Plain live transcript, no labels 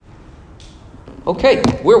Okay,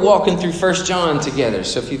 we're walking through 1 John together.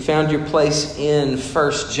 So if you found your place in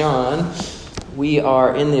 1 John, we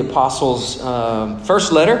are in the Apostles'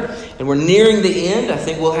 first letter, and we're nearing the end. I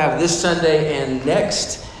think we'll have this Sunday and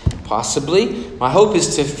next, possibly. My hope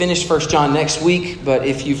is to finish 1 John next week, but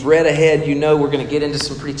if you've read ahead, you know we're going to get into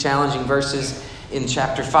some pretty challenging verses in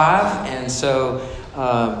chapter 5, and so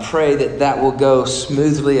pray that will go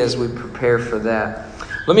smoothly as we prepare for that.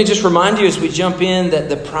 Let me just remind you as we jump in that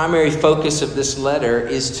the primary focus of this letter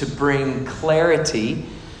is to bring clarity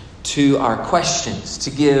to our questions,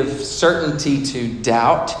 to give certainty to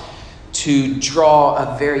doubt, to draw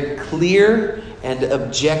a very clear and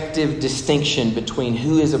objective distinction between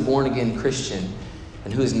who is a born-again Christian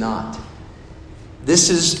and who is not.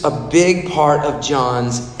 This is a big part of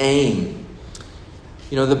John's aim.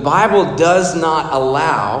 You know, the Bible does not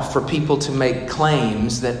allow for people to make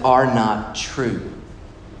claims that are not true.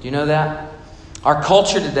 Do you know that? Our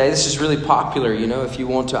culture today, this is really popular. You know, if you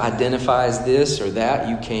want to identify as this or that,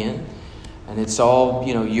 you can. And it's all,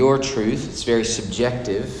 your truth. It's very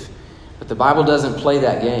subjective. But the Bible doesn't play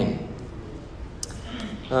that game.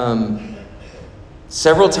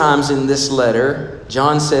 Several times in this letter,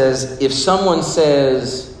 John says, if someone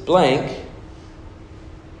says blank,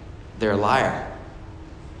 they're a liar.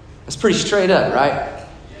 That's pretty straight up, right?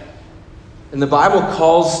 And the Bible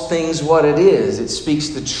calls things what it is. It speaks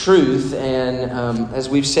the truth. And as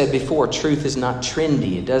we've said before, truth is not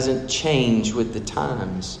trendy. It doesn't change with the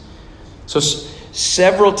times. So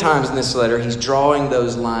several times in this letter, he's drawing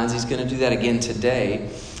those lines. He's going to do that again today.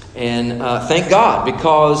 And thank God,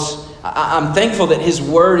 because I'm thankful that his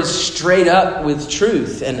word is straight up with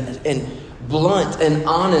truth and blunt and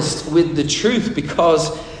honest with the truth,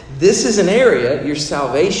 because this is an area, your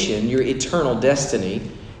salvation, your eternal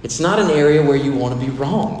destiny, it's not an area where you want to be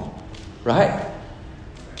wrong, right?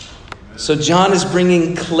 So John is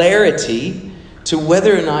bringing clarity to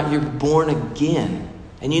whether or not you're born again.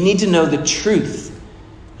 And you need to know the truth.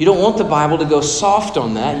 You don't want the Bible to go soft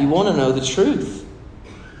on that. You want to know the truth.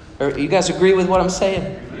 You guys agree with what I'm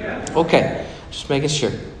saying? Yeah. Okay, just making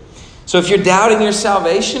sure. So if you're doubting your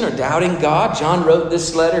salvation or doubting God, John wrote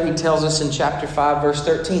this letter. He tells us in chapter 5, verse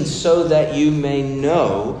 13, so that you may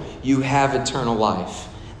know you have eternal life.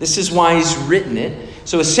 This is why he's written it.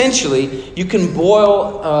 So essentially, you can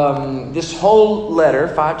boil this whole letter,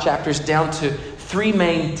 5 chapters, down to 3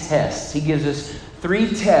 main tests. He gives us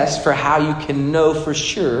 3 tests for how you can know for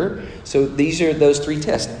sure. So these are those 3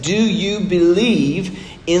 tests. Do you believe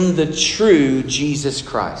in the true Jesus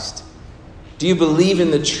Christ? Do you believe in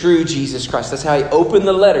the true Jesus Christ? That's how he opened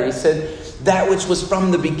the letter. He said, that which was from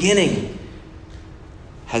the beginning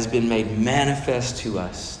has been made manifest to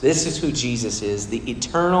us. This is who Jesus is, the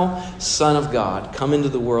eternal Son of God, come into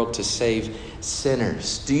the world to save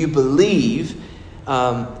sinners. Do you believe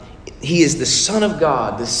he is the Son of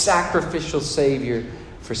God, the sacrificial Savior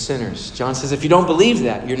for sinners? John says, if you don't believe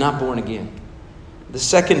that, you're not born again. The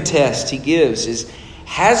second test he gives is,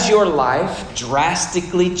 has your life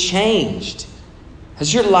drastically changed?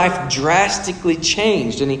 Has your life drastically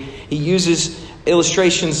changed? And he uses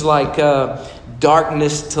illustrations like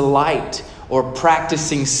darkness to light, or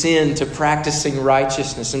practicing sin to practicing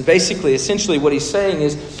righteousness. And basically, essentially what he's saying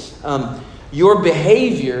is your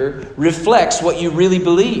behavior reflects what you really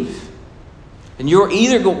believe. And you're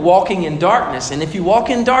either walking in darkness, and if you walk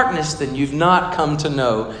in darkness, then you've not come to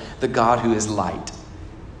know the God who is light.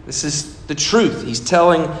 This is the truth. He's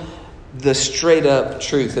telling the straight up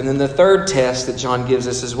truth. And then the third test that John gives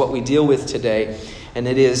us is what we deal with today. And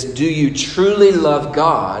it is, do you truly love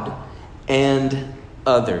God and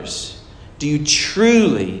others? Do you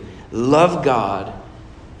truly love God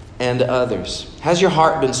and others? Has your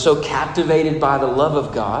heart been so captivated by the love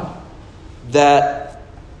of God that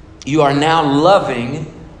you are now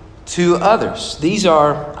loving to others? These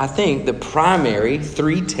are, I think, the primary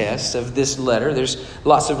 3 tests of this letter. There's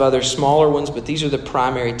lots of other smaller ones, but these are the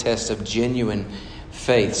primary tests of genuine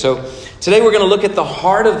faith. So today we're going to look at the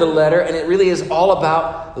heart of the letter, and it really is all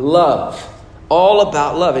about love. All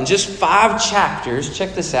about love. In just 5 chapters,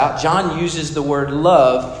 check this out, John uses the word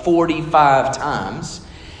love 45 times.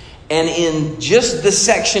 And in just the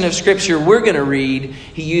section of Scripture we're going to read,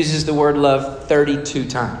 he uses the word love 32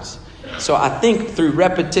 times. So I think through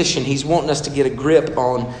repetition, he's wanting us to get a grip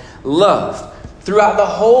on love. Throughout the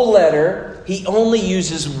whole letter, he only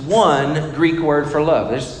uses 1 Greek word for love.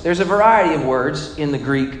 There's a variety of words in the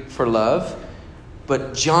Greek for love.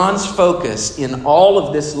 But John's focus in all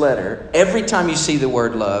of this letter, every time you see the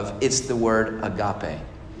word love, it's the word agape.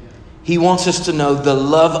 He wants us to know the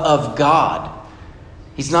love of God.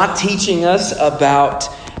 He's not teaching us about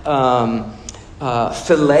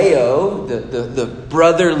phileo, the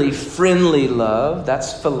brotherly, friendly love.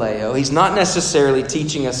 That's phileo. He's not necessarily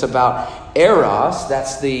teaching us about eros.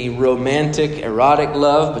 That's the romantic, erotic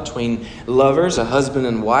love between lovers, a husband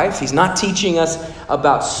and wife. He's not teaching us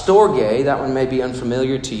about storge. That one may be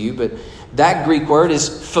unfamiliar to you, but that Greek word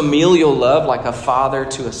is familial love, like a father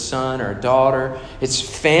to a son or a daughter. It's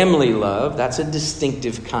family love. That's a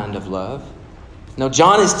distinctive kind of love. Now,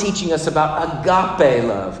 John is teaching us about agape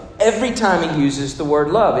love. Every time he uses the word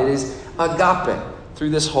love, it is agape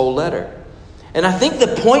through this whole letter. And I think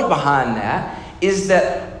the point behind that is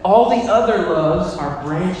that all the other loves are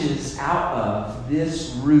branches out of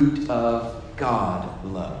this root of God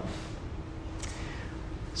love.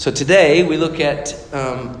 So today we look at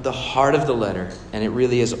the heart of the letter, and it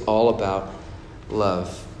really is all about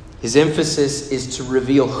love. His emphasis is to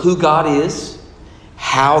reveal who God is,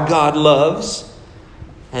 how God loves,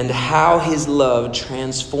 and how his love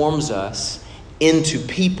transforms us into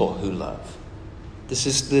people who love. This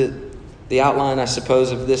is the outline, I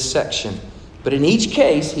suppose, of this section. But in each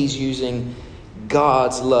case, he's using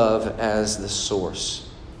God's love as the source.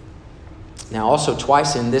 Now, also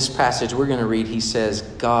twice in this passage we're going to read, he says,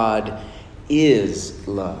 God is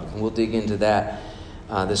love. And we'll dig into that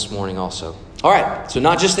this morning also. All right, so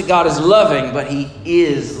not just that God is loving, but he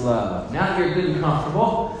is love. Now that you're good and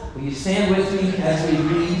comfortable, will you stand with me as we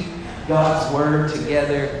read God's word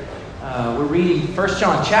together? We're reading 1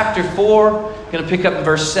 John chapter 4. We're going to pick up in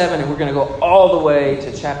verse 7, and we're going to go all the way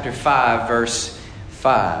to chapter 5, verse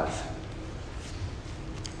 5.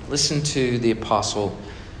 Listen to the Apostle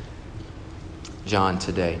John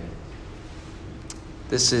today.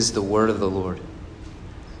 This is the word of the Lord.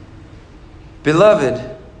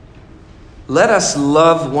 Beloved, let us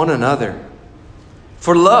love one another,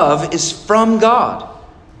 for love is from God.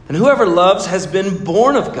 And whoever loves has been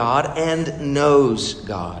born of God and knows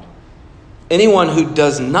God. Anyone who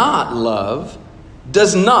does not love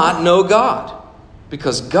does not know God,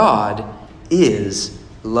 because God is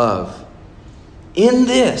love. In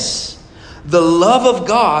this, the love of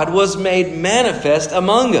God was made manifest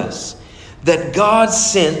among us, that God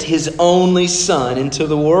sent his only Son into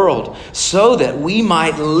the world, so that we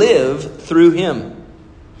might live through him.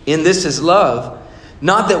 In this is love,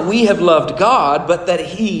 not that we have loved God, but that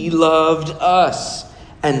he loved us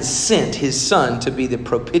and sent his Son to be the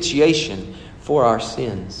propitiation for our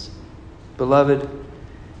sins. Beloved,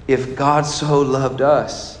 if God so loved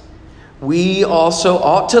us, we also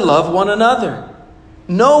ought to love one another.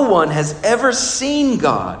 No one has ever seen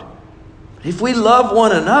God. But if we love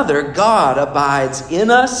one another, God abides in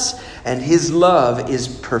us, and his love is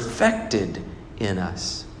perfected in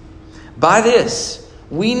us. By this,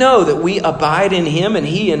 we know that we abide in him and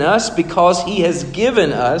he in us, because he has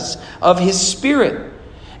given us of his Spirit.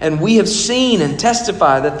 And we have seen and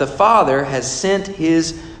testify that the Father has sent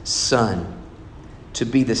his Son to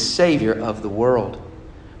be the Savior of the world.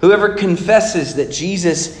 Whoever confesses that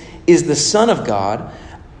Jesus is the Son of God,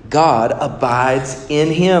 God abides in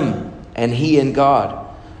him, and he in God.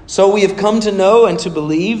 So we have come to know and to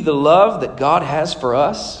believe the love that God has for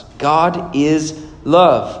us. God is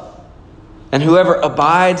love. And whoever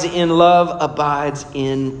abides in love abides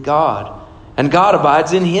in God, and God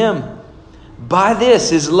abides in him. By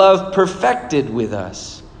this is love perfected with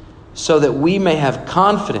us, so that we may have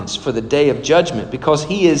confidence for the day of judgment, because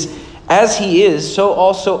he is as he is, so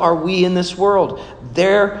also are we in this world.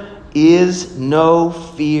 There is no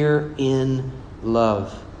fear in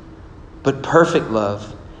love, but perfect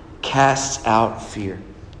love casts out fear.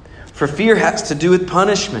 For fear has to do with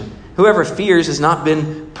punishment. Whoever fears has not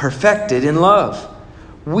been perfected in love.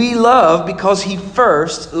 We love because he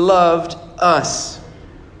first loved us.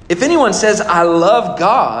 If anyone says, I love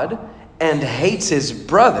God, and hates his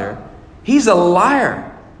brother, he's a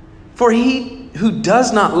liar. For he who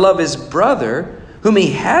does not love his brother, whom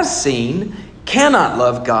he has seen, cannot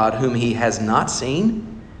love God, whom he has not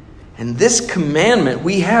seen. And this commandment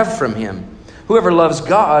we have from him: whoever loves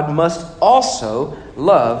God must also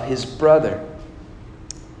love his brother.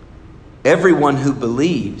 Everyone who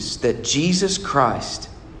believes that Jesus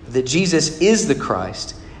is the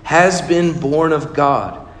Christ, has been born of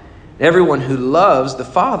God. Everyone who loves the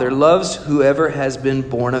Father loves whoever has been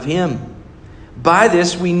born of him. By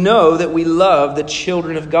this we know that we love the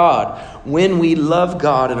children of God, when we love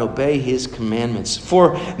God and obey his commandments.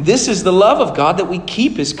 For this is the love of God, that we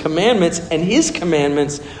keep his commandments, and his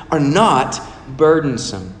commandments are not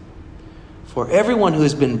burdensome. For everyone who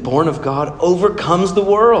has been born of God overcomes the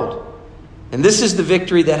world. And this is the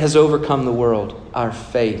victory that has overcome the world, our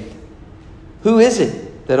faith. Who is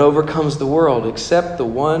it that overcomes the world except the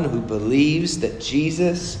one who believes that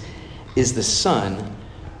Jesus is the Son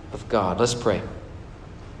of God? Let's pray.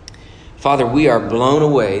 Father, we are blown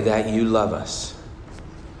away that you love us.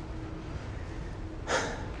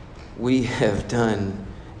 We have done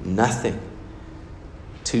nothing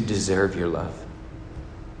to deserve your love.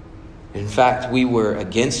 In fact, we were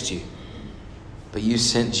against you, but you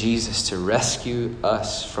sent Jesus to rescue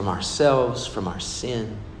us from ourselves, from our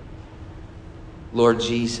sin. Lord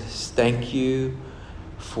Jesus, thank you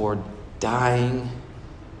for dying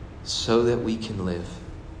so that we can live.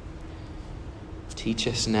 Teach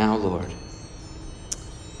us now, Lord,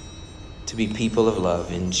 to be people of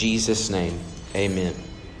love. In Jesus' name, amen.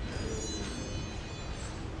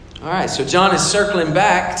 All right, so John is circling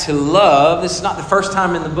back to love. This is not the first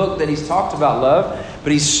time in the book that he's talked about love,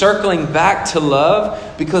 but he's circling back to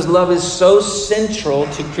love because love is so central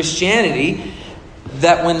to Christianity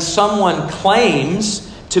that when someone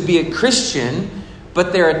claims to be a Christian,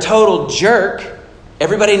 but they're a total jerk,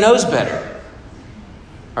 everybody knows better.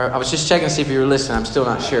 I was just checking to see if you were listening. I'm still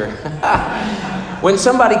not sure. When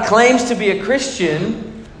somebody claims to be a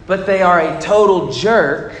Christian, but they are a total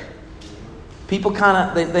jerk, people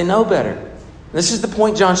they know better. This is the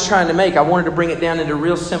point John's trying to make. I wanted to bring it down into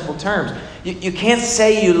real simple terms. You can't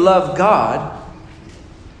say you love God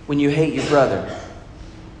when you hate your brother.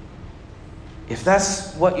 If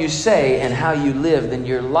that's what you say and how you live, then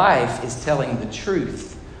your life is telling the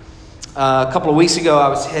truth. A couple of weeks ago, I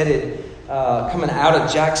was headed coming out of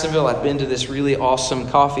Jacksonville. I'd been to this really awesome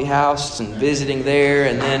coffee house and visiting there.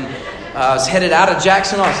 And then I was headed out of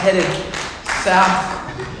Jacksonville. I was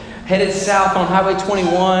headed south on Highway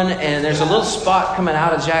 21. And there's a little spot coming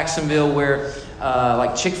out of Jacksonville where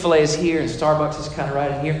like Chick-fil-A is here and Starbucks is kind of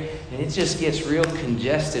right in here. And it just gets real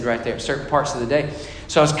congested right there at certain parts of the day.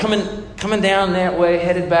 So I was coming down that way,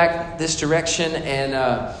 headed back this direction,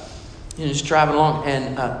 and just driving along.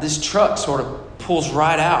 And this truck sort of pulls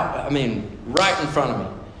right out. I mean, right in front of me.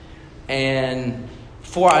 And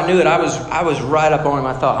before I knew it, I was right up on him.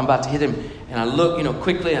 I thought, I'm about to hit him. And I look,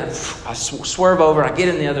 quickly, and I swerve over. I get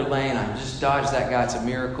in the other lane. I just dodge that guy. It's a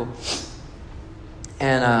miracle.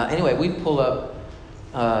 And anyway, we pull up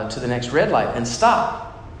to the next red light and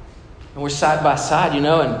stop. And we're side by side, and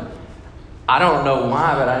I don't know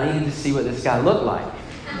why, but I needed to see what this guy looked like.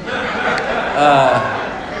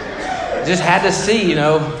 Just had to see,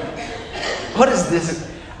 what is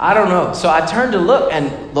this? I don't know. So I turned to look,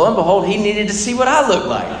 and lo and behold, he needed to see what I looked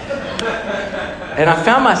like. And I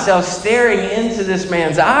found myself staring into this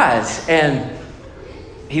man's eyes, and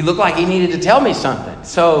he looked like he needed to tell me something.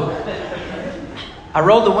 So I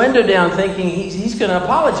rolled the window down thinking he's going to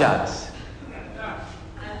apologize.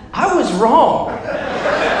 I was wrong.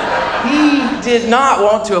 He did not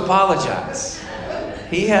want to apologize.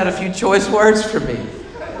 He had a few choice words for me.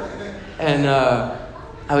 And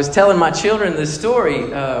I was telling my children this story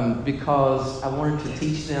because I wanted to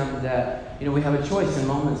teach them that, we have a choice in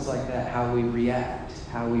moments like that, how we react,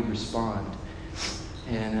 how we respond.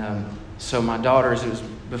 And so my daughters, it was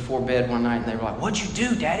before bed one night, and they were like, "What'd you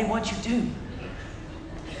do, Daddy? What'd you do?"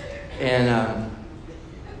 And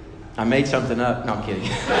I made something up. No, I'm kidding.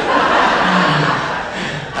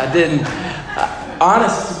 I didn't.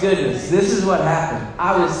 Honest to goodness, this is what happened.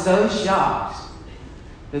 I was so shocked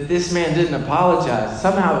that this man didn't apologize.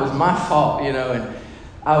 Somehow it was my fault, and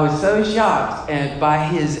I was so shocked by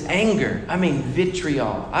his anger. I mean,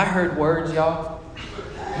 vitriol. I heard words, y'all.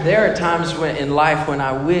 There are times in life when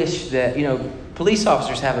I wish that, police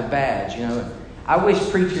officers have a badge, I wish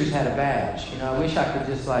preachers had a badge. I wish I could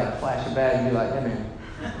just flash a badge and be like, "Hey man,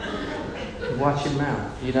 watch your mouth,"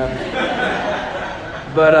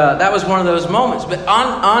 But that was one of those moments. But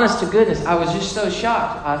honest to goodness, I was just so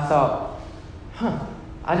shocked. I thought,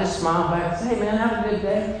 I just smiled back and said, "Hey man, have a good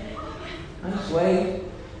day." I just waved.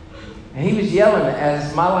 And he was yelling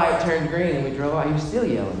as my light turned green and we drove out. He was still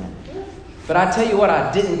yelling at me. But I tell you what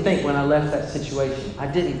I didn't think when I left that situation. I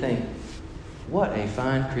didn't think, what a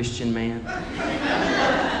fine Christian man.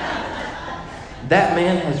 That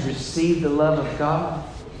man has received the love of God.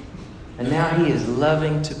 And now he is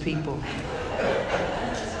loving to people.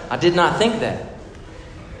 I did not think that.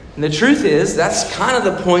 And the truth is, that's kind of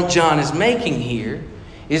the point John is making here,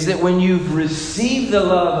 is that when you've received the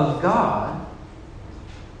love of God,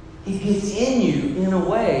 it gets in you in a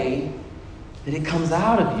way that it comes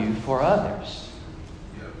out of you for others.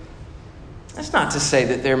 That's not to say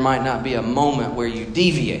that there might not be a moment where you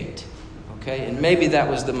deviate, okay? And maybe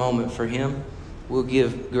that was the moment for him. We'll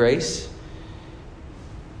give grace.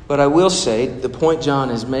 But I will say, the point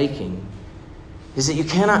John is making is that you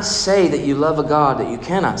cannot say that you love a God that you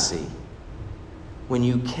cannot see when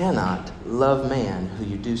you cannot love man who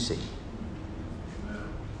you do see.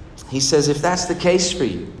 He says if that's the case for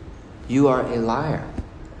you, you are a liar.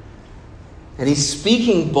 And he's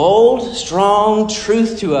speaking bold, strong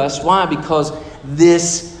truth to us. Why? Because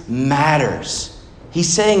this matters. He's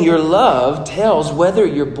saying your love tells whether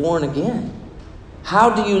you're born again.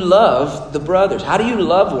 How do you love the brothers? How do you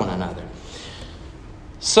love one another?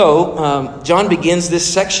 So, John begins this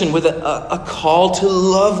section with a call to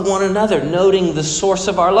love one another, noting the source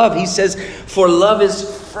of our love. He says, for love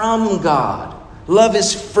is from God. Love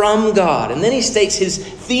is from God. And then he states his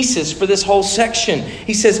thesis for this whole section.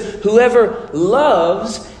 He says, whoever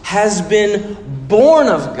loves has been born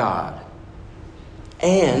of God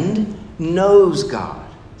and knows God.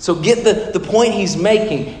 So get the point he's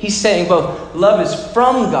making. He's saying both love is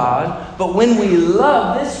from God, but when we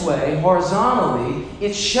love this way, horizontally,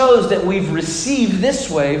 it shows that we've received this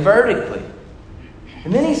way, vertically.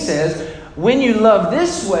 And then he says, when you love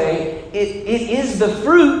this way, it is the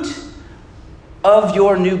fruit of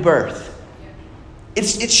your new birth.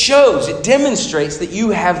 It shows, it demonstrates that you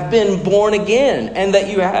have been born again and that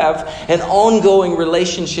you have an ongoing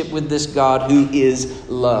relationship with this God who is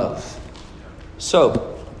love. So,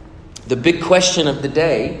 the big question of the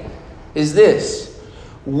day is this: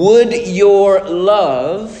 would your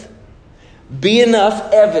love be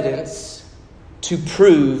enough evidence to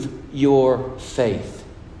prove your faith?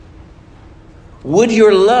 Would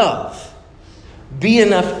your love be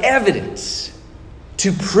enough evidence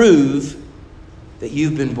to prove that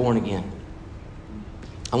you've been born again?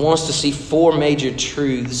 I want us to see four major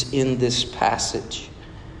truths in this passage.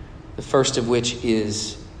 The first of which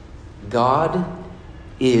is God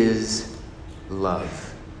is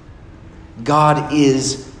love. God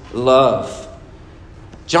is love.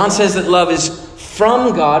 John says that love is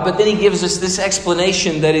from God, but then he gives us this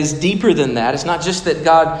explanation that is deeper than that. It's not just that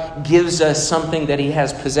God gives us something that he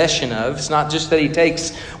has possession of. It's not just that he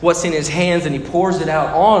takes what's in his hands and he pours it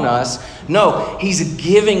out on us. No, he's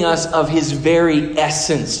giving us of his very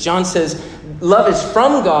essence. John says love is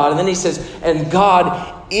from God, and then he says, and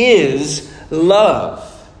God is love.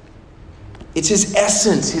 It's his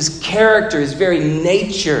essence, his character, his very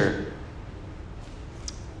nature.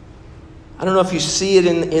 I don't know if you see it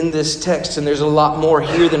in this text, and there's a lot more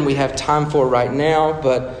here than we have time for right now,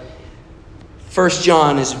 but 1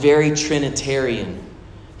 John is very Trinitarian.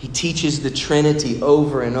 He teaches the Trinity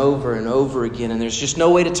over and over and over again, and there's just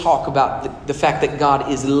no way to talk about the fact that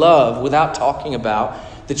God is love without talking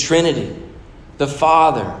about the Trinity, the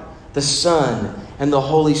Father, the Son, and the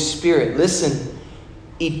Holy Spirit. Listen,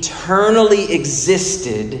 eternally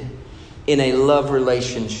existed in a love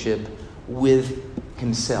relationship with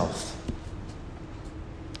himself.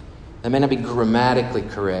 That may not be grammatically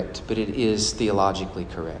correct, but it is theologically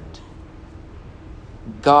correct.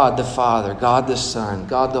 God the Father, God the Son,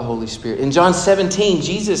 God the Holy Spirit. In John 17,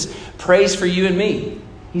 Jesus prays for you and me.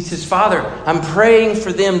 He says, Father, I'm praying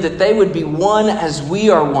for them that they would be one as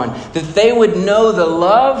we are one. That they would know the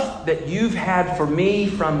love that you've had for me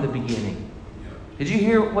from the beginning. Did you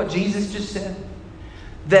hear what Jesus just said?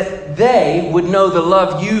 That they would know the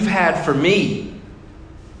love you've had for me.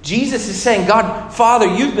 Jesus is saying, God, Father,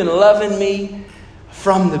 you've been loving me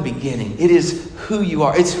from the beginning. It is who you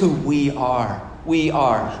are. It's who we are. We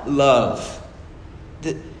are love.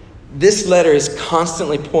 This letter is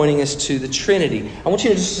constantly pointing us to the Trinity. I want you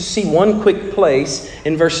to just to see one quick place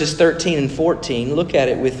in verses 13 and 14. Look at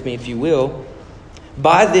it with me if you will.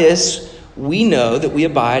 By this we know that we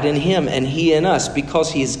abide in him and he in us,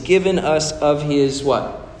 because he has given us of his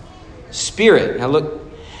what? Spirit. Now look,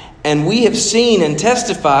 and we have seen and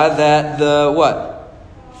testify that the what?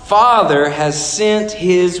 Father has sent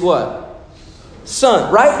his what?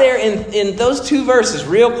 Son. Right there in those two verses,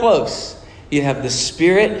 real close. You have the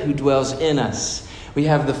Spirit who dwells in us. We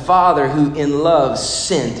have the Father who in love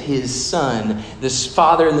sent his Son. This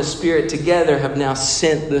Father and the Spirit together have now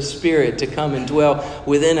sent the Spirit to come and dwell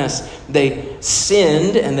within us. They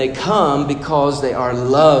send and they come because they are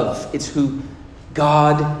love. It's who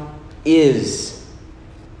God is.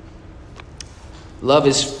 Love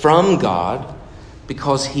is from God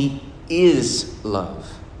because he is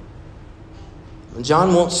love.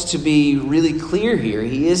 John wants to be really clear here.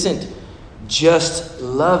 He isn't just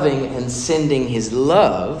loving and sending his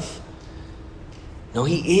love. No,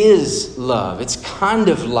 he is love. It's kind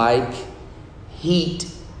of like heat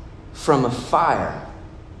from a fire.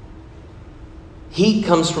 Heat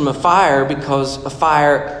comes from a fire because a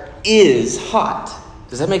fire is hot.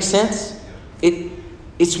 Does that make sense?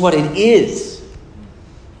 It's what it is.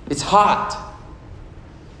 It's hot.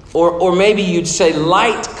 Or maybe you'd say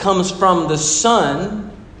light comes from the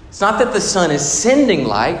sun. It's not that the sun is sending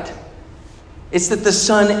light. It's that the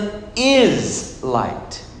sun is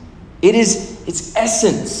light. It is its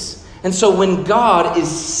essence. And so when God is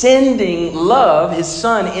sending love, His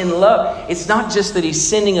Son in love, it's not just that He's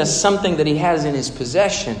sending us something that He has in His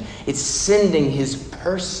possession. It's sending His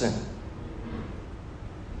person.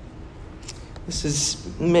 This is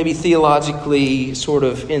maybe theologically sort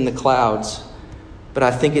of in the clouds, but I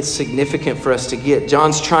think it's significant for us to get.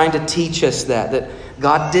 John's trying to teach us that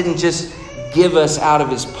God didn't just give us out of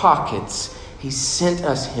His pockets. He sent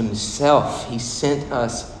us Himself. He sent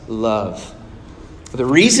us love. The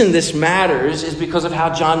reason this matters is because of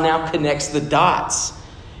how John now connects the dots.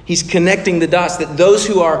 He's connecting the dots that those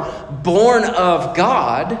who are born of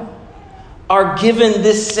God are given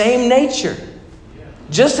this same nature.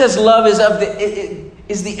 Just as love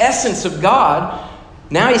is the essence of God,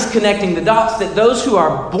 now he's connecting the dots that those who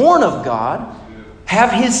are born of God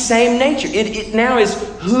have His same nature. It now is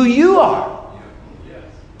who you are.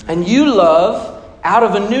 And you love out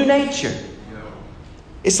of a new nature.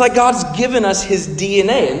 It's like God's given us His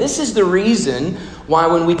DNA. And this is the reason why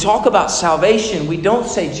when we talk about salvation, we don't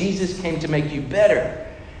say Jesus came to make you better.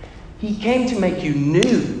 He came to make you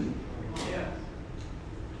new.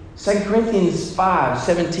 2 Corinthians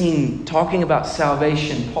 5:17, talking about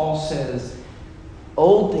salvation, Paul says,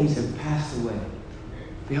 old things have passed away.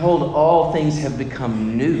 Behold, all things have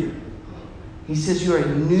become new. He says you're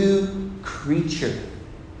a new creature.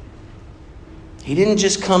 He didn't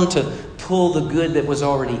just come to pull the good that was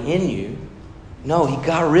already in you. No, He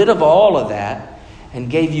got rid of all of that and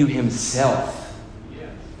gave you Himself.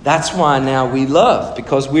 That's why now we love,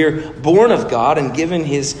 because we're born of God and given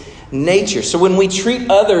His nature. So when we treat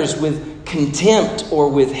others with contempt or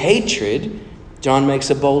with hatred, John makes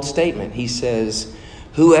a bold statement. He says,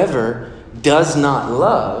 whoever does not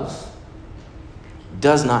love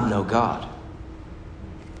does not know God.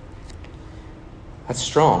 That's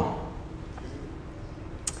strong.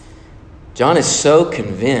 John is so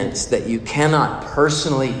convinced that you cannot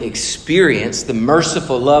personally experience the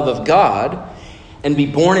merciful love of God and be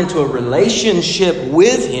born into a relationship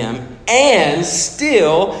with Him and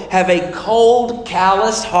still have a cold,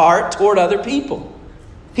 callous heart toward other people.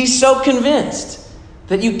 He's so convinced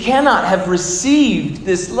that you cannot have received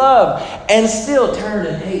this love and still turn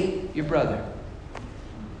and hate your brother.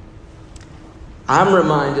 I'm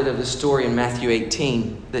reminded of the story in Matthew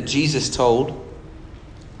 18 that Jesus told.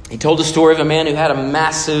 He told the story of a man who had a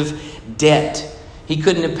massive debt. He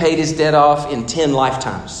couldn't have paid his debt off in 10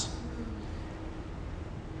 lifetimes.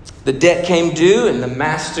 The debt came due, and the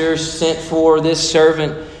master sent for this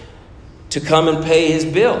servant to come and pay his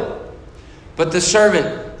bill. But the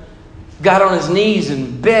servant got on his knees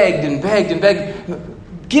and begged and begged and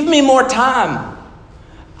begged. Give me more time.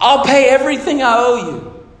 I'll pay everything I owe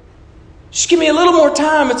you. Just give me a little more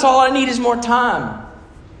time. It's all I need is more time.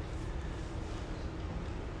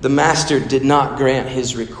 The master did not grant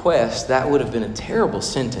his request. That would have been a terrible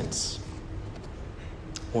sentence.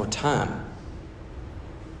 More time.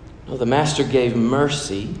 No, the master gave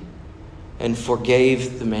mercy and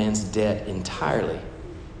forgave the man's debt entirely.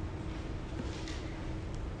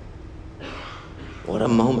 What a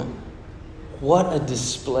moment. What a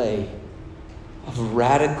display of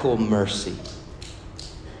radical mercy.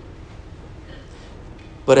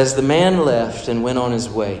 But as the man left and went on his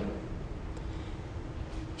way,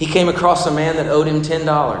 he came across a man that owed him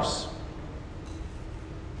 $10.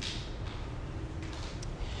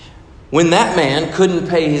 When that man couldn't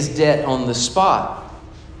pay his debt on the spot,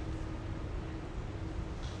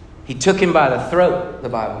 he took him by the throat, the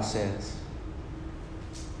Bible says.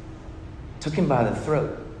 Took him by the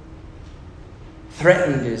throat,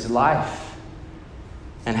 threatened his life,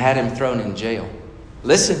 and had him thrown in jail.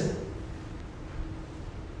 Listen,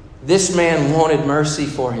 this man wanted mercy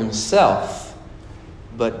for himself,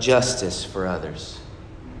 but justice for others.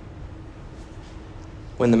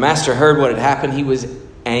 When the master heard what had happened, he was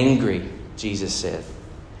angry, Jesus said.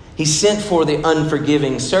 He sent for the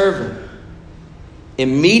unforgiving servant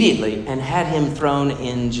immediately and had him thrown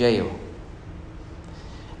in jail.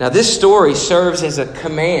 Now, this story serves as a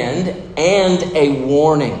command and a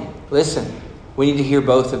warning. Listen, we need to hear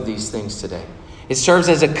both of these things today. It serves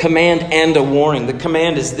as a command and a warning. The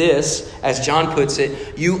command is this, as John puts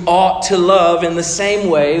it, you ought to love in the same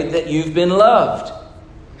way that you've been loved.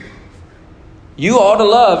 You ought to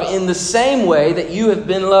love in the same way that you have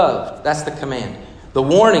been loved. That's the command. The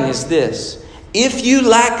warning is this. If you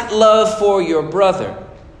lack love for your brother,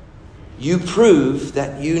 you prove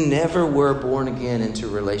that you never were born again into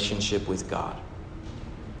relationship with God.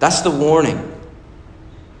 That's the warning.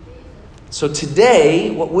 So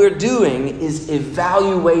today, what we're doing is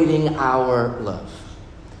evaluating our love.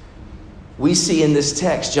 We see in this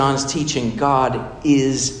text, John's teaching God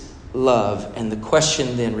is love. And the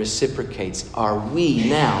question then reciprocates, are we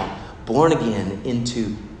now born again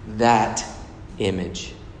into that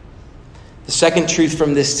image. The second truth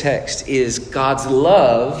from this text is God's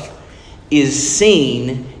love is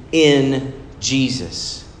seen in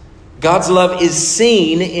Jesus. God's love is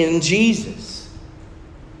seen in Jesus.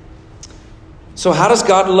 So how does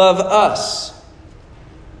God love us?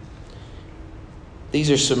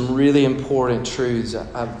 These are some really important truths.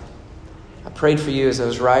 I prayed for you as I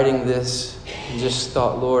was writing this and just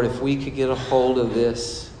thought, Lord, if we could get a hold of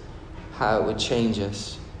this, how it would change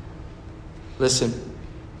us. Listen,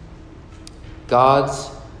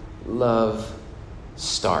 God's love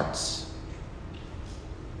starts.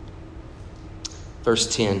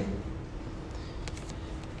 Verse 10.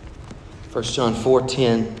 1 John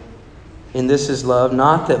 4:10. And this is love,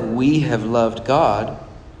 not that we have loved God,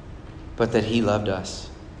 but that He loved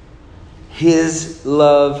us. His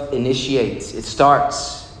love initiates. It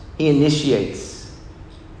starts. He initiates.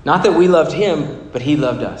 Not that we loved Him, but He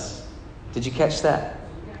loved us. Did you catch that?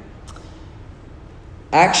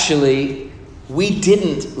 Actually, we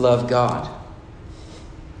didn't love God.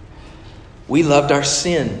 We loved our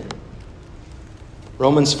sin.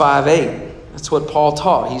 Romans 5:8. That's what Paul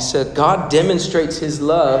taught. He said, God demonstrates His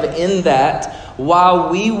love in that while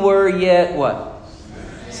we were yet what?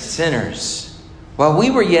 Sinners. While we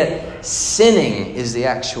were yet sinning is the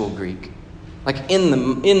actual Greek. Like in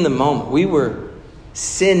the moment. We were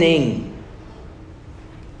sinning.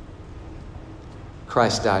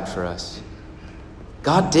 Christ died for us.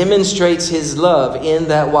 God demonstrates His love in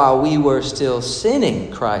that while we were still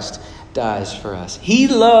sinning, Christ dies for us. He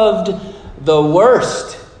loved the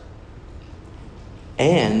worst.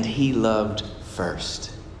 And He loved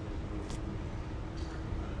first.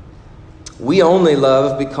 We only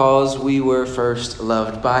love because we were first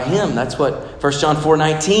loved by Him. That's what 1 John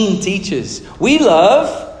 4:19 teaches. We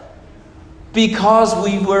love because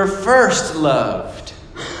we were first loved.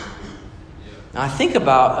 Now I think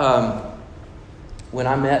about when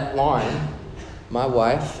I met Lauren, my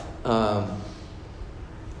wife. I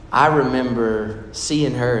remember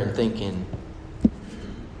seeing her and thinking,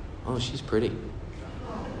 oh, she's pretty.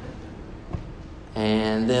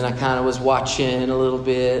 And then I kind of was watching a little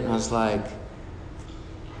bit, and I was like,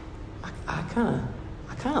 I kind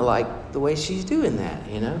of like the way she's doing that,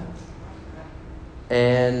 you know.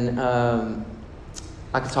 And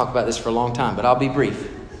I could talk about this for a long time, but I'll be brief.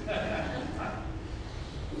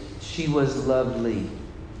 She was lovely,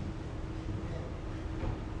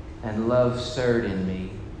 and love stirred in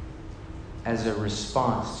me as a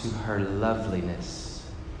response to her loveliness.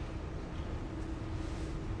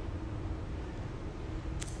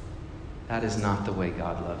 That is not the way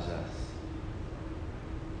God loves us.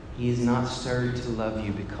 He is not stirred to love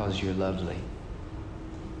you because you're lovely.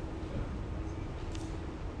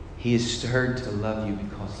 He is stirred to love you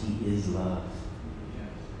because He is love.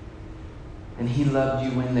 And He loved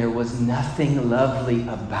you when there was nothing lovely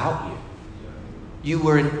about you. You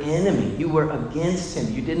were an enemy. You were against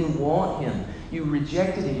Him. You didn't want Him. You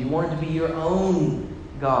rejected Him. You wanted to be your own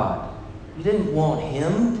God. You didn't want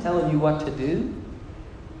Him telling you what to do.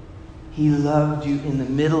 He loved you in the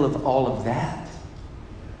middle of all of that.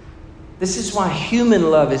 This is why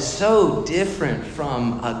human love is so different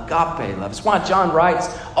from agape love. It's why John writes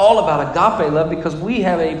all about agape love, because we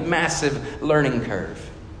have a massive learning curve.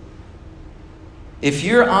 If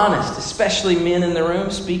you're honest, especially men in the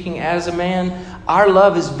room, speaking as a man, our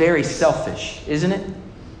love is very selfish, isn't it?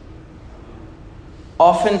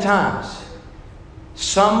 Oftentimes,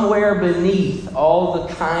 somewhere beneath all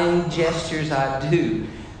the kind gestures I do,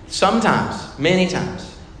 sometimes, many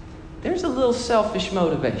times, there's a little selfish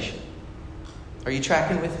motivation. Are you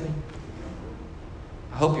tracking with me?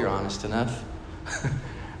 I hope you're honest enough.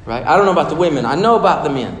 Right? I don't know about the women. I know about the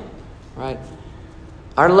men. Right?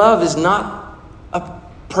 Our love is not a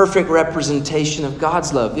perfect representation of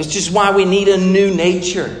God's love. It's just why we need a new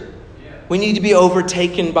nature. We need to be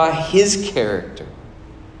overtaken by His character.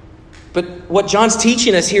 But what John's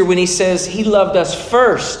teaching us here when he says He loved us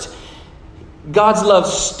first, God's love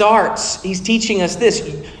starts. He's teaching us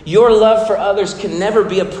this. Your love for others can never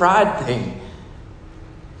be a pride thing.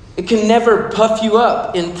 It can never puff you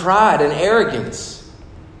up in pride and arrogance.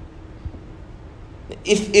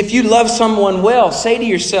 If you love someone well, say to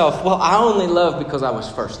yourself, well, I only love because I was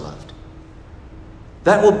first loved.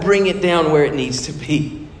 That will bring it down where it needs to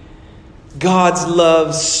be. God's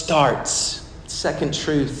love starts. Second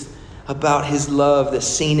truth about His love that's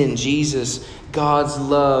seen in Jesus. God's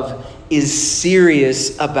love is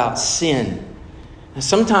serious about sin. Now,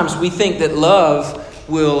 sometimes we think that love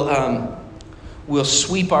will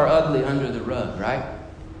sweep our ugly under the rug, right?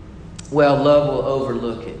 Well, love will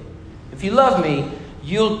overlook it. If you love me,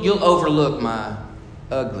 you'll overlook my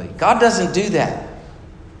ugly. God doesn't do that.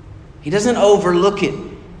 He doesn't overlook it.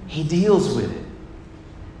 He deals with it.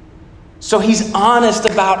 So he's honest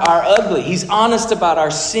about our ugly. He's honest about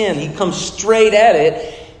our sin. He comes straight at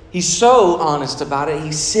it. He's so honest about it,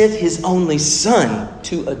 he sent his only son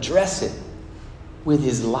to address it with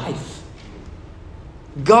his life.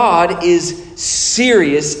 God is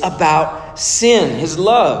serious about sin. His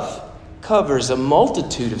love covers a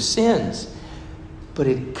multitude of sins, but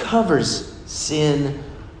it covers sin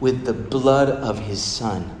with the blood of his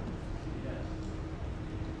son.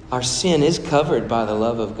 Our sin is covered by the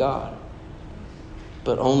love of God,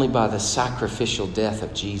 but only by the sacrificial death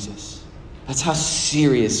of Jesus. That's how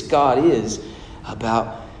serious God is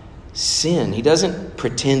about sin. He doesn't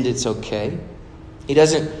pretend it's okay. He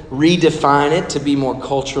doesn't redefine it to be more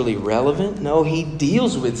culturally relevant. No, he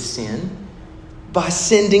deals with sin by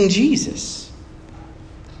sending Jesus.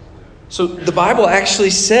 So the Bible actually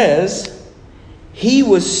says he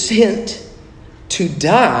was sent to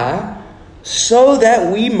die so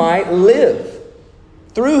that we might live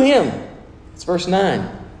through him. It's verse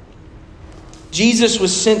 9. Jesus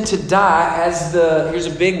was sent to die as here's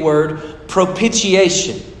a big word,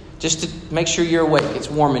 propitiation. Just to make sure you're awake. It's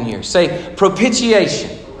warm in here. Say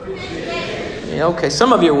propitiation. Yeah, okay,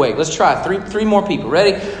 some of you are awake. Let's try it. Three more people.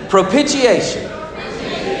 Ready? Propitiation.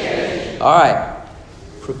 All right.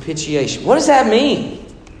 Propitiation. What does that mean?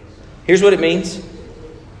 Here's what it means.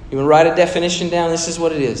 You want to write a definition down? This is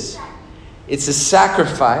what it is. It's a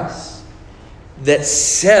sacrifice that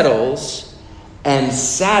settles and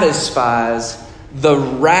satisfies the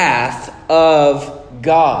wrath of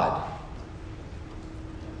God.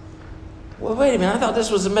 Well, wait a minute. I thought this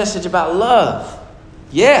was a message about love.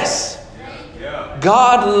 Yes.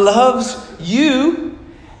 God loves you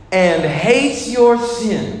and hates your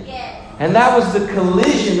sin. And that was the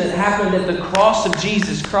collision that happened at the cross of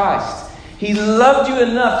Jesus Christ. He loved you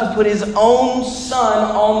enough to put his own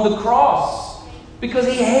son on the cross because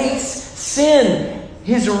he hates sin,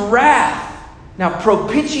 his wrath. Now,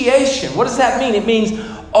 propitiation, what does that mean? It means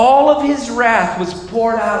all of his wrath was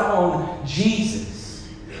poured out on Jesus.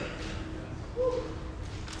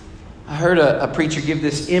 I heard a preacher give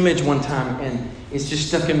this image one time, and it's just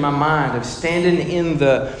stuck in my mind, of standing in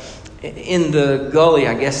the gully,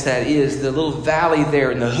 I guess that is, the little valley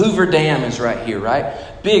there, and the Hoover Dam is right here,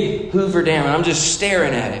 right? Big Hoover Dam, and I'm just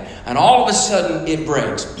staring at it, and all of a sudden it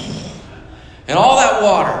breaks. And all that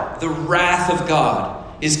water, the wrath of God,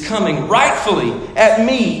 is coming rightfully at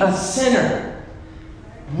me, a sinner.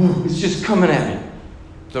 It's just coming at me.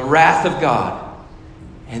 The wrath of God.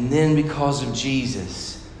 And then because of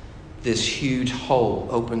Jesus, this huge hole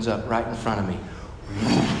opens up right in front of me.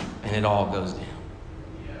 And it all goes down.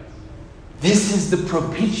 This is the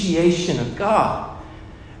propitiation of God.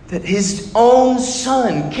 That his own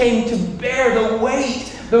son came to bear the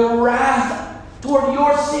weight, the wrath toward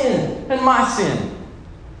your sin and my sin.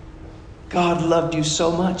 God loved you so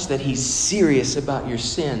much that he's serious about your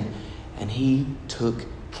sin, and he took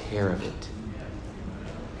care of it.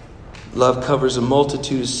 Love covers a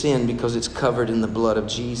multitude of sin because it's covered in the blood of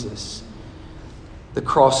Jesus. The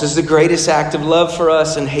cross is the greatest act of love for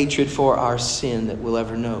us and hatred for our sin that we'll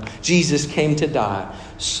ever know. Jesus came to die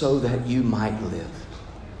so that you might live.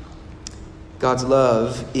 God's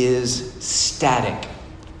love is static.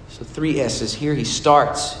 So 3 S's here. He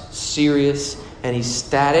starts serious and he's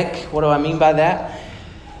static. What do I mean by that?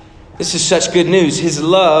 This is such good news. His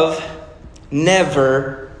love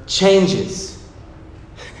never changes.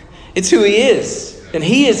 It's who he is. And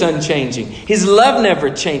he is unchanging. His love never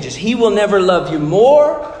changes. He will never love you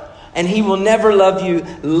more, and he will never love you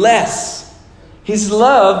less. His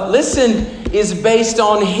love, listen, is based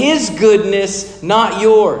on his goodness, not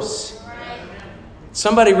yours.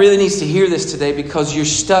 Somebody really needs to hear this today, because you're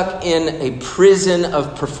stuck in a prison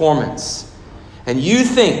of performance. And you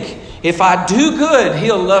think, if I do good,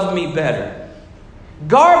 he'll love me better.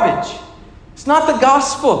 Garbage. It's not the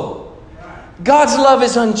gospel. God's love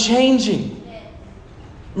is unchanging.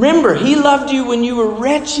 Remember, he loved you when you were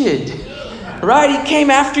wretched. Right? He came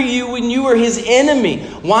after you when you were his enemy.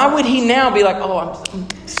 Why would he now be like, oh,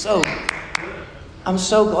 I'm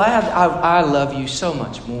so glad I love you so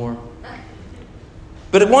much more.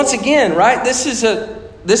 But once again, right, this is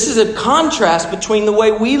a contrast between the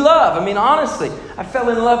way we love. I mean, honestly, I fell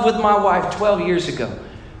in love with my wife 12 years ago.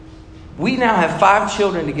 We now have 5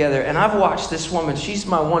 children together, and I've watched this woman. She's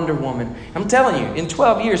my Wonder Woman. I'm telling you, in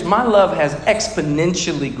 12 years, my love has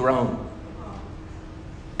exponentially grown.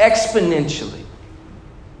 Exponentially.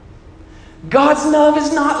 God's love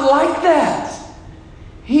is not like that.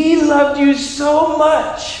 He loved you so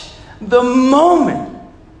much. The moment,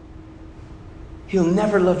 he'll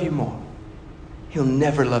never love you more. He'll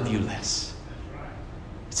never love you less.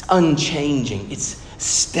 It's unchanging. It's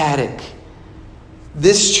static.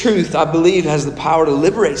 This truth, I believe, has the power to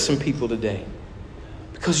liberate some people today.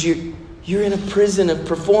 Because you're in a prison of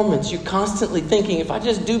performance. You're constantly thinking, if I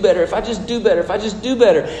just do better, if I just do better, if I just do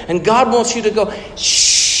better. And God wants you to go,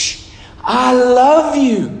 shh, I love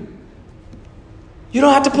you. You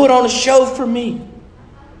don't have to put on a show for me.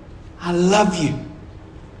 I love you.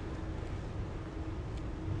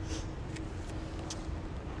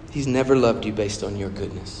 He's never loved you based on your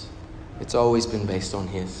goodness. It's always been based on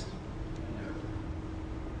His.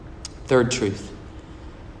 Third truth.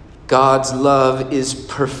 God's love is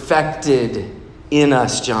perfected in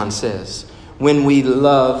us, John says, when we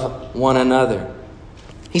love one another.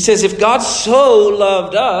 He says, if God so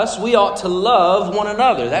loved us, we ought to love one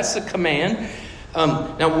another. That's the command.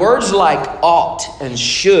 Now, words like ought and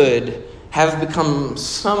should have become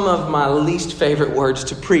some of my least favorite words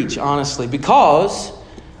to preach, honestly, because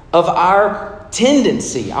of our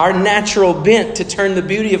tendency, our natural bent to turn the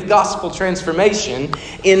beauty of gospel transformation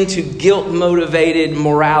into guilt-motivated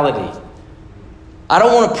morality. I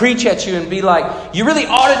don't want to preach at you and be like, you really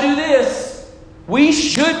ought to do this. We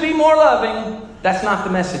should be more loving. That's not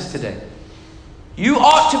the message today. You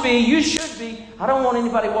ought to be, you should be. I don't want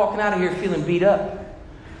anybody walking out of here feeling beat up.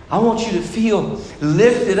 I want you to feel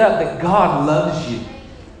lifted up that God loves you.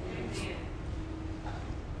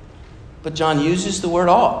 But John uses the word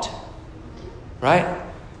ought. Right?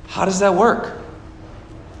 How does that work?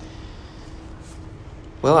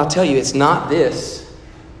 Well, I'll tell you, it's not this.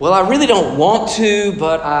 Well, I really don't want to,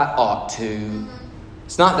 but I ought to.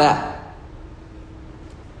 It's not that.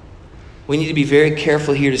 We need to be very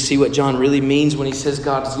careful here to see what John really means when he says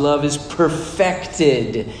God's love is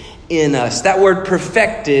perfected in us. That word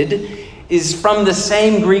perfected is from the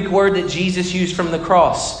same Greek word that Jesus used from the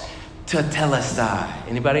cross. Tetelestai.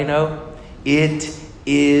 Anybody know? It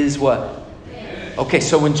is what? Okay,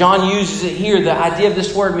 so when John uses it here, the idea of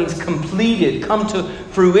this word means completed, come to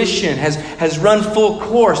fruition, has run full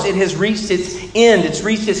course. It has reached its end. It's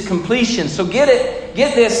reached its completion. So get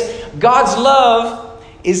this. God's love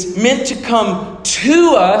is meant to come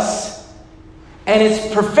to us, and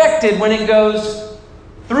it's perfected when it goes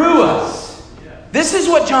through us. This is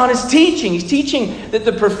what John is teaching. He's teaching that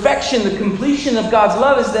the perfection, the completion of God's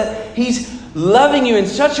love is that He's loving you in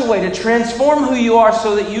such a way to transform who you are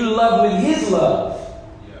so that you love with His love.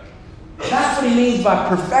 That's what he means by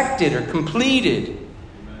perfected or completed.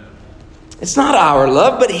 It's not our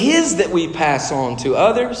love, but His that we pass on to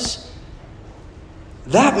others.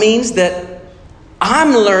 That means that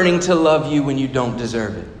I'm learning to love you when you don't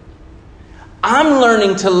deserve it. I'm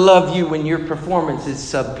learning to love you when your performance is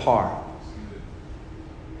subpar.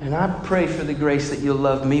 And I pray for the grace that you'll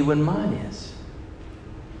love me when mine is.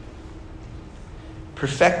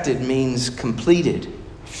 Perfected means completed,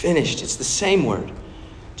 finished. It's the same word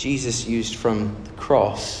Jesus used from the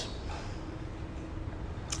cross.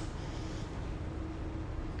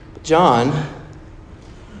 But John,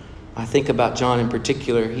 I think about John in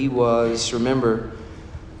particular, he was, remember,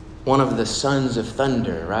 one of the sons of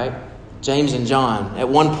thunder, right? James and John, at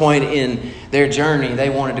one point in their journey, they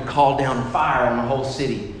wanted to call down fire on the whole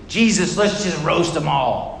city. Jesus, let's just roast them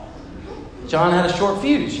all. John had a short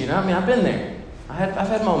fuse, you know? I mean, I've been there. I've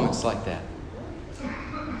had moments like that.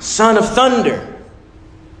 Son of thunder.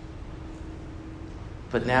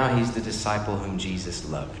 But now he's the disciple whom Jesus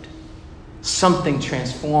loved. Something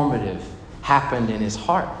transformative happened in his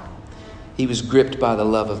heart. He was gripped by the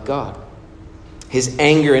love of God. His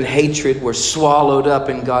anger and hatred were swallowed up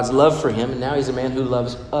in God's love for him, and now he's a man who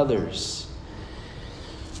loves others.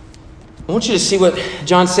 I want you to see what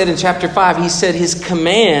John said in chapter 5. He said his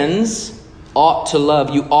commands ought to love.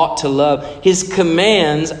 You ought to love. His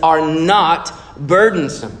commands are not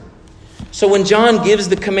burdensome. So when John gives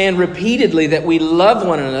the command repeatedly that we love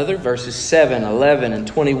one another, verses 7, 11, and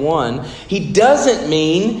 21, he doesn't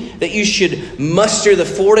mean that you should muster the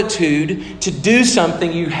fortitude to do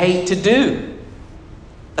something you hate to do.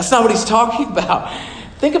 That's not what he's talking about.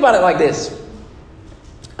 Think about it like this.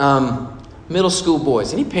 Middle school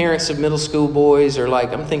boys. Any parents of middle school boys, or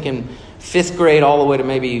like, I'm thinking 5th grade all the way to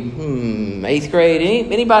maybe 8th grade?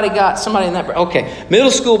 Anybody got somebody in that? Okay,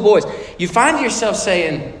 middle school boys. You find yourself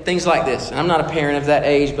saying things like this. And I'm not a parent of that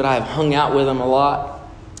age, but I have hung out with them a lot.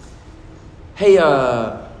 Hey,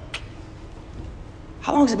 how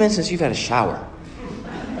long has it been since you've had a shower?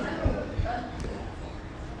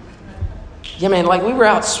 Yeah, man, like we were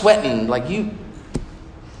out sweating. Like you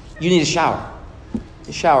need a shower.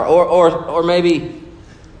 A shower. Or maybe,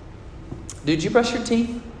 dude, you brush your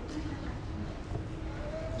teeth?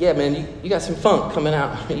 Yeah, man, you got some funk coming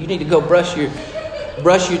out. You need to go brush your...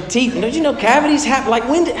 brush your teeth. Don't you know cavities happen? Like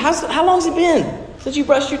how long's it been since you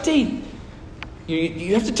brushed your teeth?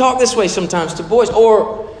 You have to talk this way sometimes to boys.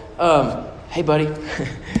 Or, hey buddy,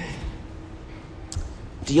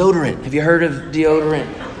 deodorant. Have you heard of deodorant?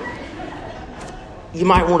 You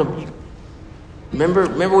might want to. Remember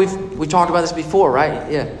we talked about this before,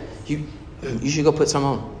 right? Yeah. You should go put some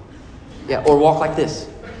on. Yeah. Or walk like this.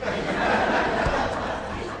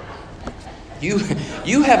 You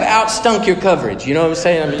have outstunk your coverage. You know what I'm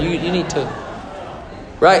saying? I mean, you need to.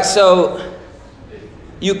 Right. So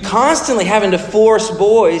you constantly having to force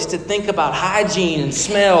boys to think about hygiene and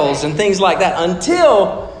smells and things like that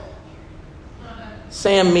until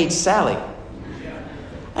Sam meets Sally.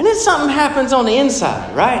 And then something happens on the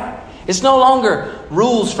inside, right? It's no longer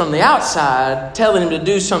rules from the outside telling him to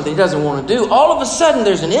do something he doesn't want to do. All of a sudden,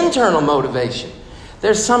 there's an internal motivation.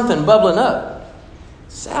 There's something bubbling up.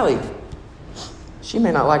 Sally, she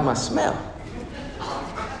may not like my smell.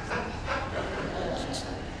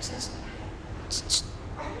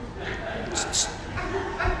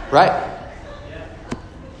 Right?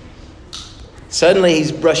 Suddenly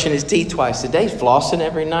he's brushing his teeth twice a day, flossing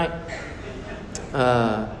every night.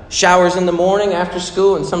 Showers in the morning after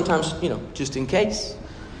school, and sometimes, just in case.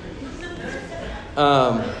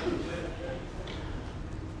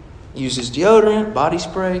 Uses deodorant, body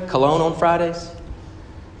spray, cologne on Fridays.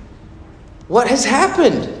 What has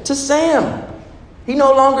happened to Sam? He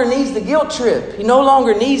no longer needs the guilt trip. He no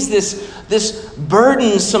longer needs this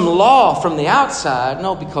burdensome law from the outside.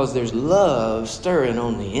 No, because there's love stirring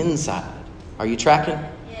on the inside. Are you tracking?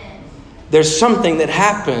 Yes. There's something that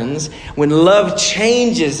happens when love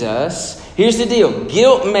changes us. Here's the deal.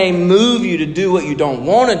 Guilt may move you to do what you don't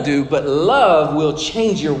want to do, but love will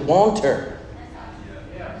change your wanter.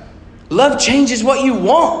 Love changes what you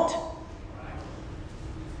want.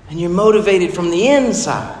 And you're motivated from the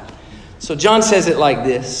inside. So John says it like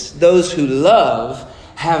this. Those who love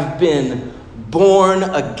have been born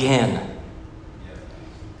again.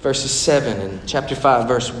 Verses 7 and chapter 5,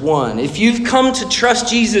 verse 1. If you've come to trust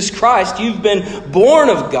Jesus Christ, you've been born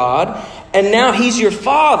of God, and now He's your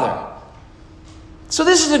Father. So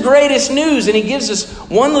this is the greatest news, and he gives us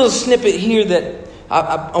one little snippet here that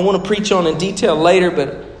I want to preach on in detail later,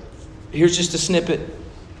 but here's just a snippet.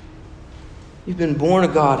 You've been born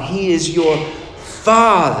of God. He is your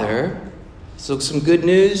Father. So some good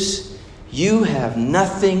news. You have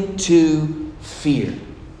nothing to fear.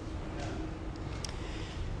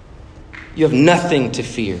 You have nothing to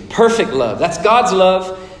fear. Perfect love. That's God's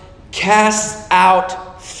love. Casts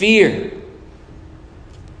out fear.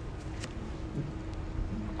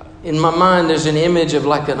 In my mind, there's an image of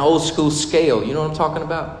like an old school scale. You know what I'm talking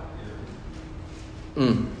about?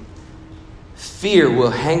 Fear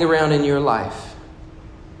will hang around in your life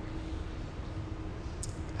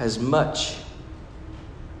as much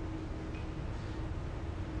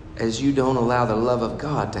as you don't allow the love of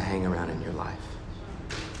God to hang around in your life.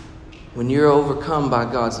 When you're overcome by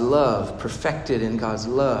God's love, perfected in God's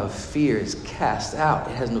love, fear is cast out.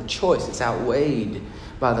 It has no choice. It's outweighed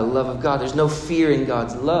by the love of God. There's no fear in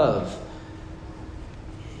God's love.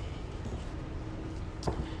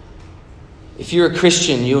 If you're a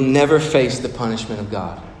Christian, you'll never face the punishment of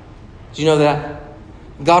God. Do you know that?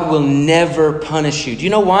 God will never punish you. Do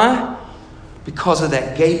you know why? Because of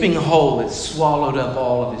that gaping hole that swallowed up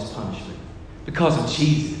all of His punishment. Because of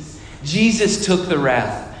Jesus. Jesus took the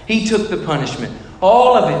wrath. He took the punishment.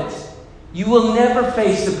 All of it. You will never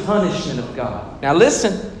face the punishment of God. Now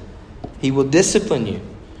listen. He will discipline you.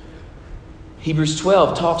 Hebrews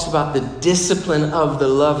 12 talks about the discipline of the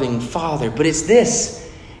loving Father. But it's this.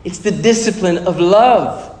 It's the discipline of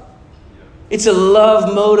love. It's a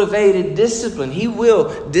love-motivated discipline. He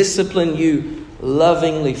will discipline you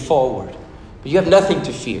lovingly forward. But you have nothing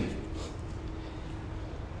to fear.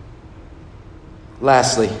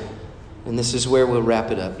 Lastly, and this is where we'll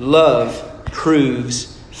wrap it up. Love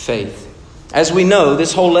proves faith. As we know,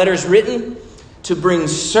 this whole letter is written to bring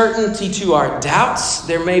certainty to our doubts.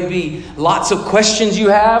 There may be lots of questions you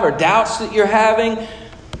have or doubts that you're having.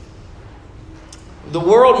 The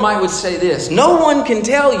world would say this. No one can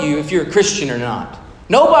tell you if you're a Christian or not.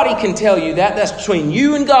 Nobody can tell you that. That's between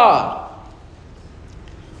you and God.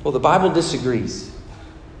 Well, the Bible disagrees.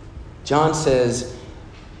 John says,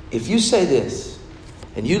 if you say this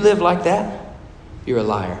and you live like that, you're a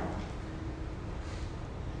liar.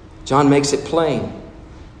 John makes it plain.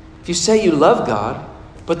 If you say you love God,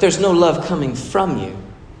 but there's no love coming from you,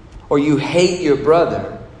 or you hate your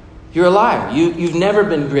brother, you're a liar. You've never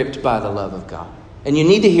been gripped by the love of God. And you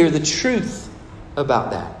need to hear the truth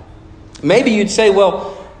about that. Maybe you'd say,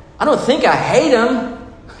 well, I don't think I hate him.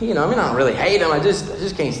 I don't really hate him. I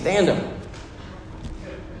just can't stand him.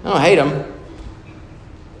 I don't hate them.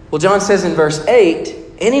 Well, John says in verse 8,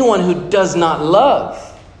 anyone who does not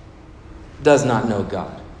love does not know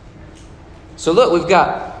God. So look, we've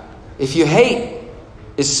got, if you hate,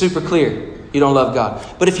 it's super clear. You don't love God.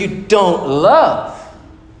 But if you don't love,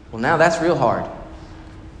 well, now that's real hard.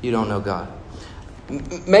 You don't know God.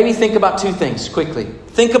 Maybe think about two things quickly.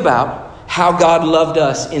 Think about how God loved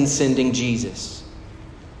us in sending Jesus.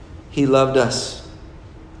 He loved us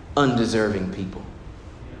undeserving people.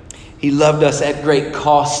 He loved us at great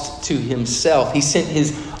cost to himself. He sent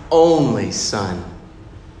his only Son.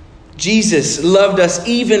 Jesus loved us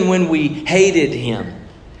even when we hated him.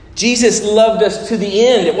 Jesus loved us to the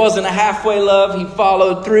end. It wasn't a halfway love. He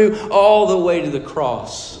followed through all the way to the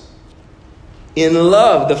cross. In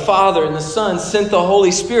love, the Father and the Son sent the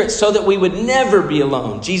Holy Spirit so that we would never be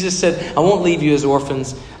alone. Jesus said, I won't leave you as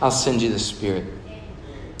orphans. I'll send you the Spirit.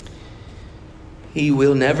 He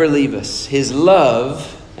will never leave us. His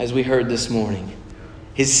love, as we heard this morning,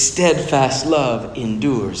 his steadfast love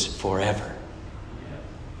endures forever.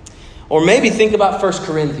 Or maybe think about 1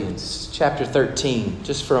 Corinthians chapter 13,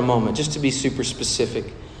 just for a moment, just to be super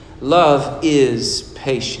specific. Love is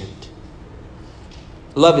patient.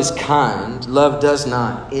 Love is kind. Love does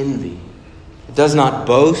not envy. It does not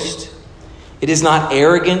boast. It is not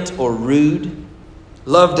arrogant or rude.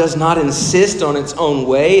 Love does not insist on its own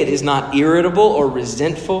way. It is not irritable or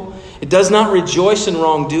resentful. It does not rejoice in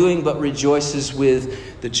wrongdoing, but rejoices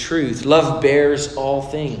with the truth. Love bears all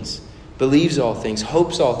things, believes all things,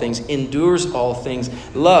 hopes all things, endures all things.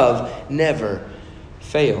 Love never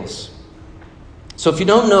fails. So if you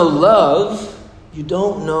don't know love, you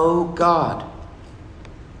don't know God.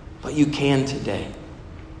 But you can today.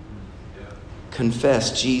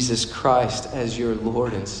 Confess Jesus Christ as your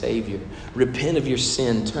Lord and Savior. Repent of your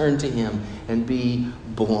sin, turn to him, and be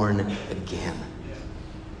born again.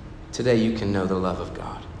 Today you can know the love of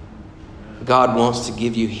God. God wants to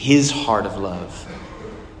give you his heart of love.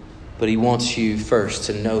 But he wants you first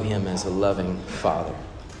to know him as a loving Father.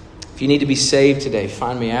 If you need to be saved today,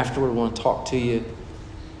 find me afterward. I want to talk to you.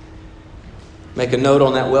 Make a note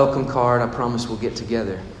on that welcome card. I promise we'll get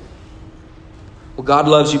together. Well, God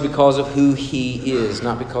loves you because of who he is,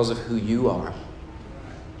 not because of who you are.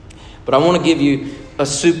 But I want to give you a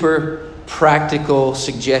super practical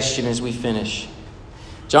suggestion as we finish.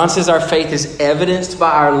 John says our faith is evidenced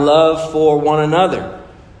by our love for one another.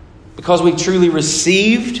 Because we've truly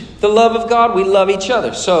received the love of God, we love each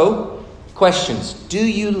other. So, questions. Do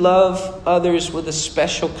you love others with a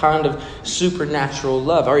special kind of supernatural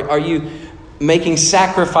love? Are you making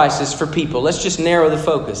sacrifices for people? Let's just narrow the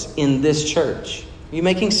focus in this church. Are you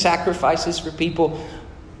making sacrifices for people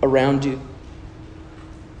around you?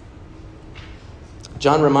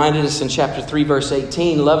 John reminded us in chapter 3, verse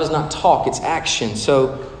 18, love is not talk, it's action.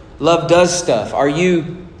 So love does stuff. Are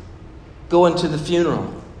you going to the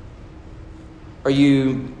funeral? Are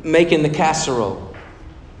you making the casserole?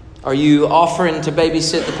 Are you offering to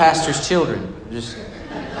babysit the pastor's children? Just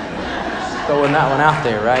throwing that one out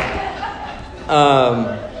there, right?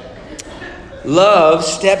 Love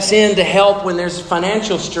steps in to help when there's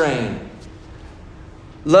financial strain.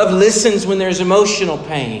 Love listens when there's emotional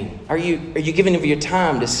pain. Are you giving of your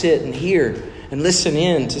time to sit and hear and listen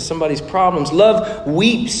in to somebody's problems? Love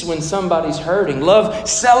weeps when somebody's hurting. Love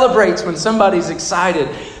celebrates when somebody's excited.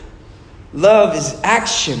 Love is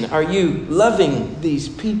action. Are you loving these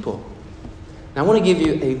people? Now, I want to give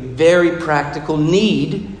you a very practical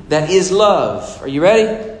need that is love. Are you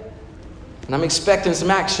ready? And I'm expecting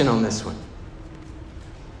some action on this one.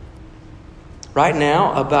 Right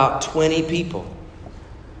now, about 20 people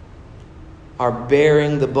are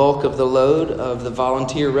bearing the bulk of the load of the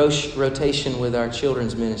volunteer rotation with our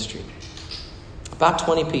children's ministry. About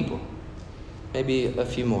 20 people. Maybe a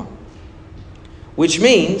few more. Which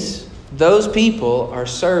means those people are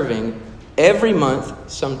serving every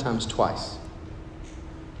month, sometimes twice.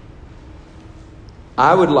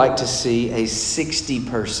 I would like to see a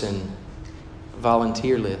 60-person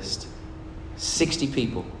volunteer list. 60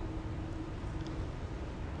 people.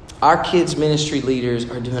 Our kids' ministry leaders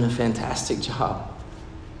are doing a fantastic job.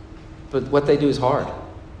 But what they do is hard.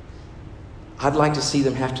 I'd like to see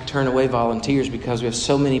them have to turn away volunteers because we have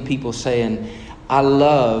so many people saying, I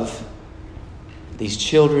love these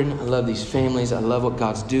children, I love these families, I love what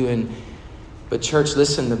God's doing. But church,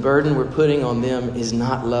 listen, the burden we're putting on them is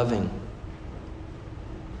not loving.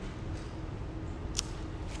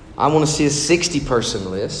 I want to see a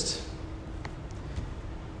 60-person list.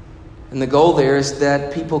 And the goal there is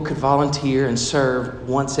that people could volunteer and serve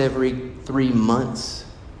once every 3 months.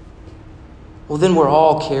 Well, then we're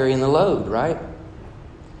all carrying the load, right?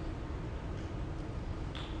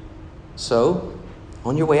 So,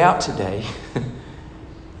 On your way out today,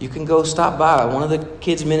 you can go stop by one of the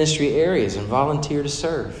kids' ministry areas and volunteer to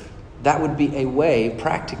serve. That would be a way,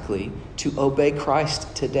 practically, to obey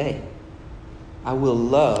Christ today. I will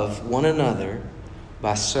love one another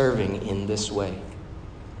by serving in this way.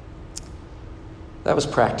 That was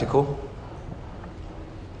practical.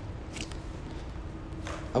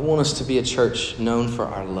 I want us to be a church known for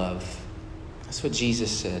our love. That's what Jesus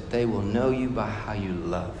said. They will know you by how you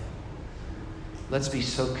love. Let's be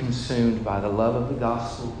so consumed by the love of the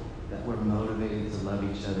gospel that we're motivated to love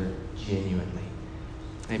each other genuinely.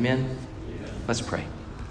 Amen? Yeah. Let's pray.